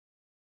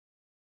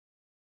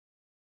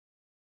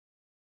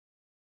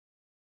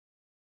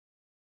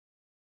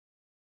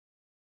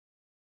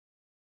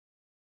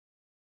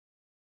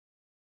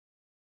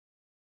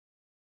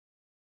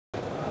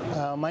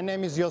My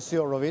name is Yossi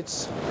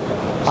Horowitz.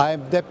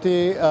 I'm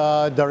Deputy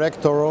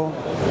Director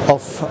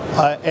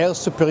of Air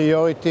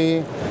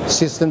Superiority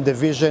System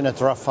Division at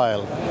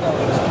Rafael.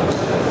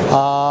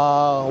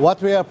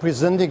 What we are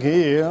presenting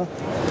here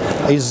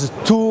is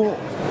two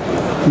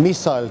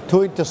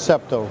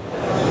interceptors.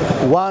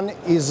 One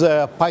is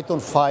a Python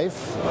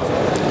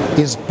 5,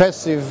 is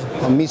passive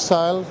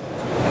missile,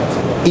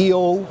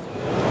 EO,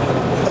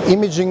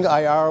 imaging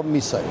IR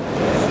missile.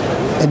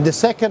 And the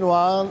second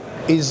one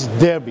is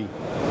Derby.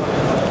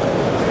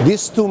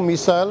 These two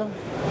missiles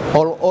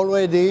are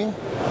already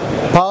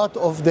part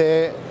of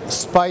the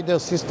Spider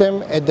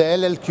system at the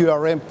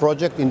LLQRM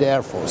project in the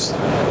Air Force.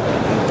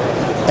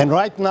 And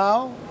right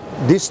now,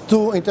 these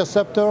two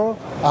interceptors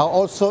are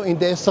also in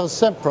the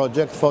SRSM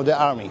project for the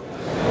Army.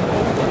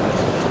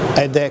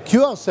 At the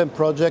QRSM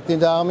project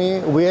in the Army,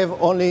 we have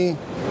only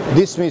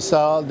this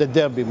missile, the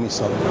Derby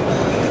missile.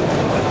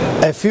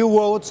 A few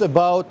words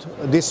about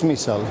this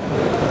missile.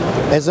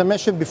 As I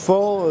mentioned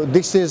before,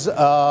 this is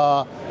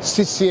a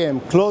CCM,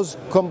 Close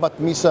Combat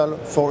Missile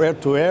for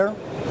air-to-air,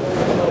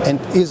 and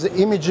is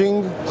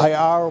imaging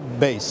IR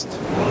based.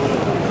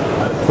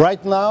 Right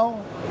now,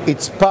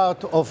 it's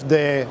part of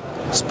the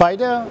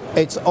Spider.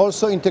 It's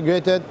also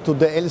integrated to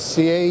the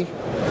LCA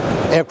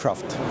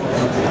aircraft.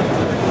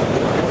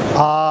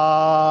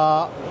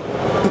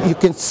 You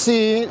can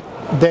see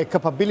the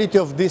capability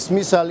of this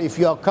missile if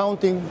you are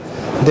counting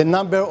the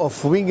number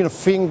of wing and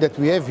fin that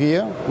we have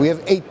here. We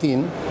have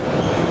 18.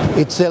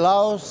 It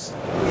allows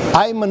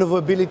high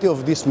maneuverability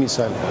of this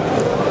missile.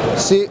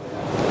 See,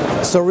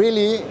 so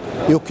really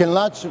you can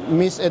launch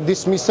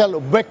this missile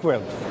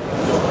backward.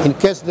 In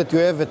case that you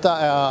have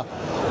an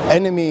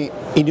enemy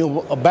in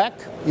your back,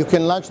 you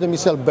can launch the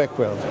missile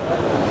backward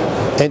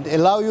and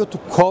allow you to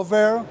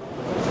cover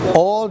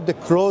all the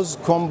close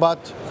combat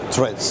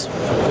threats.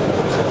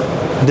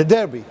 The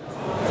Derby.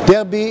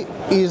 Derby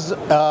is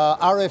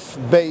RF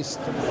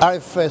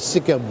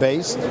seeker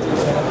based.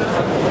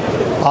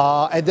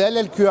 At the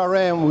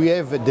LLQRM we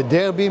have the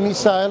Derby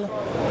missile,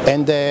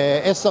 and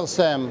the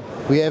SRSM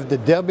we have the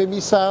Derby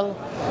missile,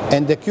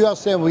 and the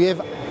QRSM we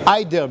have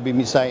iDerby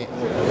missile,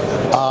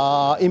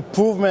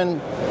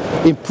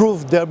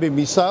 improved Derby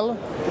missile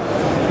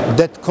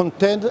that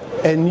contained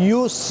a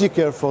new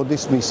seeker for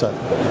this missile.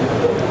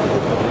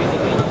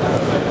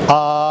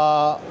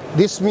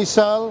 This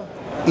missile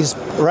is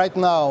right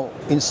now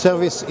in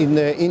service in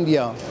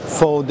India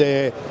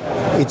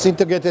it's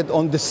integrated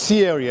on the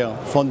sea area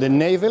from the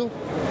naval.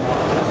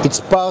 It's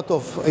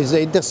is an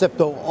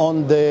interceptor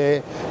on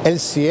the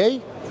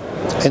LCA,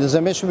 and as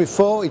I mentioned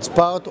before, it's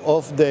part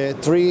of the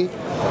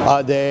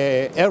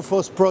the Air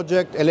Force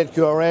project,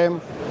 LLQRM,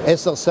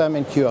 SRSM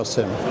and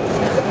QRSM.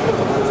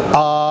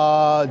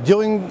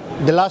 During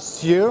the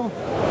last year,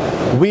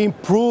 we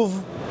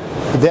improved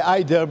the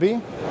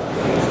iDerby,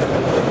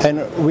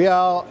 and we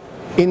are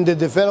in the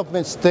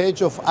development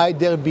stage of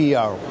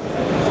iDerby-ER.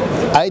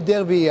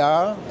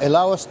 iDerby-ER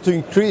allows us to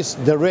increase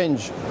the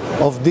range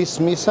of this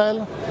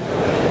missile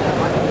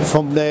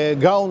from the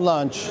ground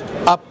launch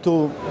up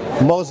to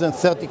more than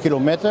 30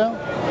 kilometers,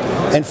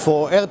 and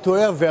for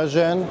air-to-air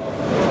version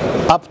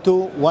up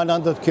to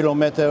 100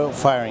 kilometer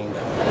firing.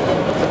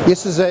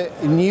 This is a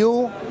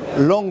new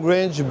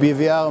long-range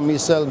BVR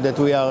missile that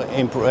we are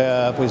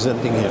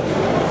presenting here.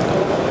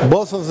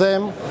 Both of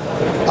them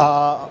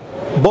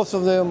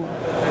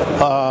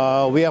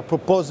we are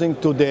proposing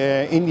to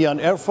the Indian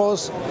Air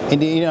Force and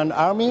the Indian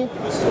Army.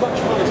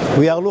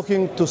 We are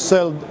looking to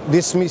sell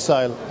this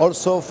missile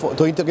also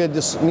to integrate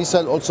this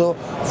missile also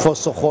for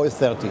Sukhoi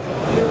 30.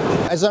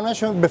 As I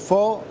mentioned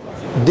before,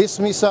 these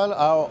missiles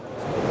are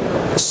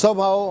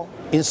somehow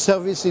in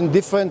service in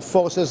different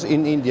forces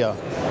in India.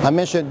 I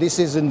mentioned this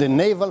is in the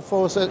naval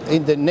forces,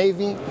 in the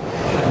Navy.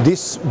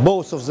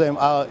 Both of them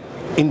are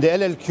in the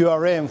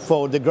LLQRM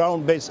for the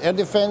ground-based air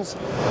defense,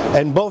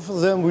 and both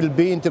of them will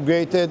be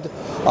integrated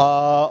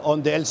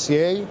on the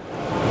LCA.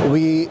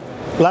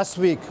 Last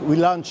week we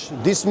launched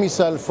this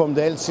missile from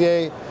the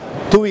LCA.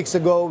 2 weeks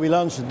ago we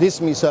launched this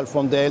missile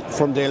from the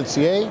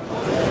LCA.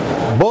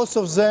 Both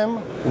of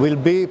them will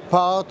be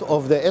part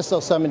of the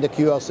SRSM and the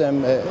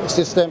QRSM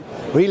system,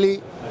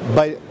 really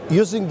by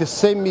using the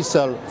same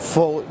missile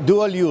for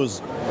dual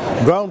use,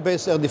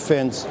 ground-based air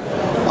defense,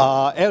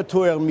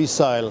 air-to-air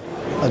missile,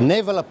 a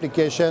naval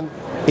application.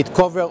 It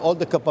covers all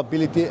the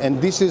capability, and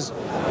this is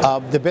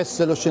the best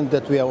solution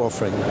that we are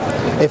offering.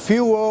 A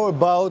few words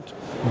about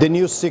the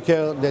new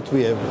seeker that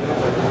we have.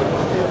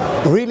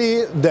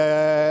 Really,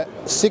 the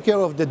seeker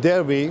of the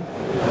Derby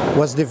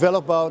was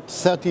developed about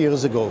 30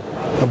 years ago,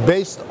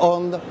 based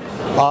on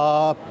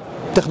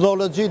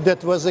technology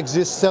that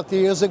exists 30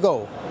 years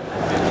ago.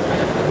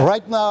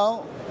 Right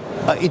now,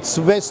 it's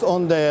based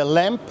on the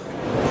LAMP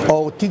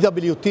or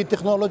TWT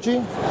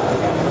technology.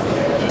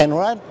 And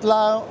right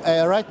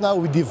now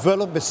we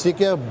develop a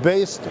seeker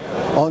based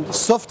on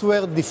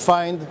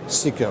software-defined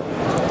seeker.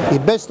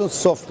 It's based on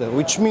software,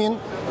 which means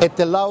it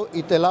allows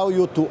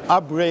you to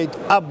upgrade,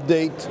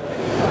 update,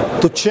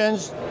 to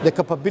change the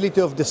capability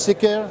of the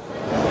seeker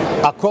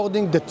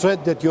according to the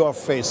threat that you are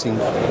facing.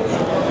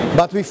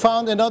 But we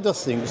found another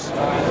thing.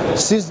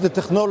 Since the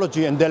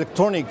technology and the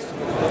electronic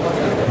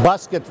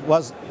basket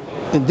was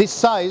in this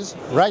size,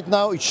 right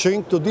now it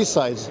shrink to this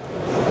size.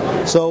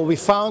 So we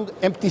found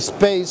empty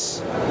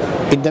space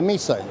in the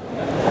missile.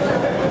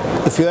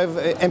 If you have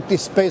empty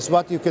space,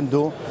 what you can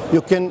do?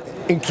 You can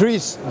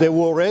increase the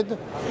warhead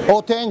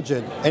or the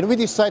engine. And we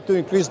decide to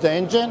increase the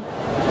engine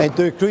and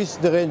to increase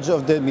the range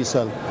of the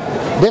missile.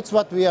 That's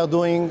what we are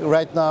doing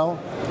right now.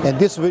 And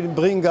this will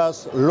bring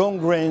us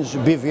long-range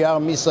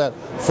BVR missile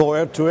for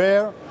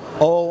air-to-air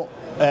or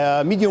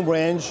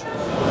medium-range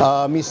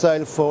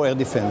missile for air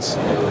defense.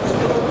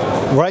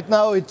 Right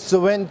now it's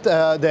went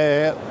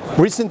the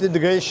recent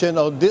integration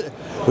or the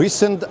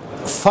recent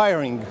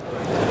firing.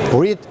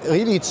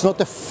 Really,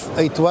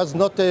 it was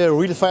not a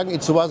real firing,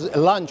 it was a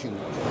launching.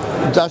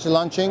 Just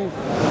launching.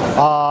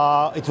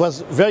 It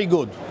was very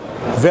good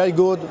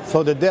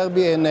for the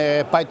Derby and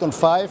Python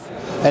 5.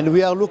 And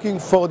we are looking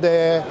for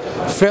the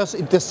first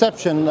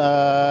interception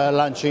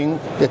launching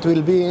that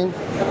will be in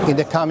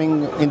the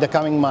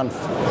coming month.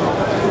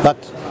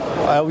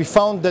 But we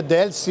found that the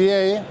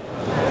LCA,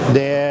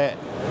 the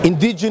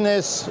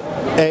indigenous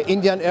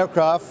Indian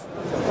aircraft,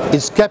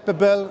 is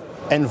capable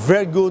and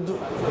very good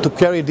to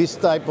carry this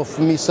type of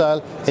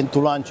missile and to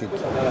launch it.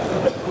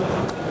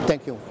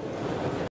 Thank you.